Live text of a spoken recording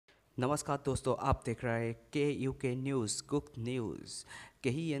नमस्कार दोस्तों, आप देख रहे हैं के न्यूज़ कुक न्यूज़ के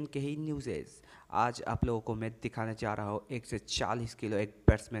ही न्यूज़ेस। आज आप लोगों को मैं दिखाने जा रहा हूँ 140 किलो एक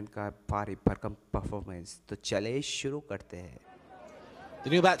बैट्समैन का भारी भरकम परफॉर्मेंस। तो चलिए शुरू करते हैं। The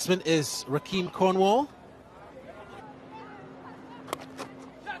new batsman is Rakeem Cornwall.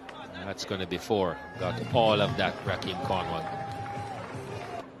 That's going to be four. Got all of that, Rakeem Cornwall.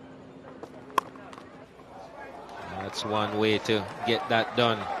 That's one way to get that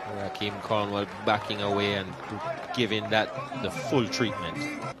done. Rakeem Cornwall backing away and giving that the full treatment.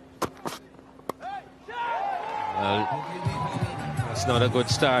 Well, that's not a good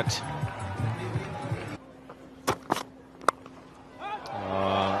start.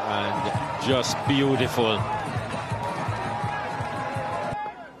 And just beautiful.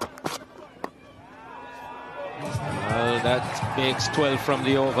 Well, that makes 12 from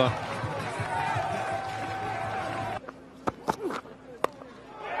the over.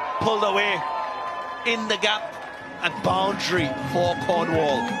 Pulled away in the gap and boundary for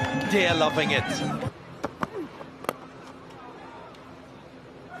Cornwall. They're loving it.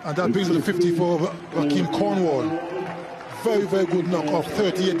 And that brings the 54 of Rakeem Cornwall. Very, very good knock off,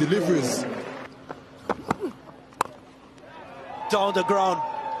 38 deliveries. Down the ground,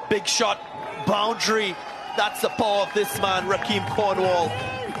 big shot, boundary. That's the power of this man, Rakeem Cornwall.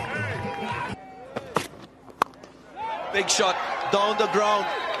 Big shot, down the ground.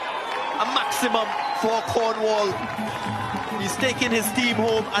 A maximum for Cornwall. He's taking his team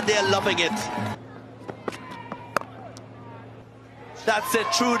home and they're loving it. That's it,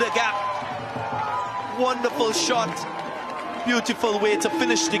 through the gap. Wonderful shot. Beautiful way to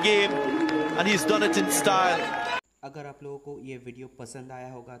finish the game. And he's done it in style. अगर आप लोगों को ये video पसंद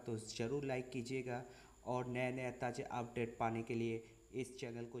आया होगा तो ज़रूर लाइक कीजिएगा और नए नए ताज़े अपडेट पाने के लिए इस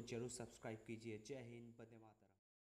चैनल को ज़रूर सब्सक्राइब कीजिए। जय हिंद, वंदे मातरम।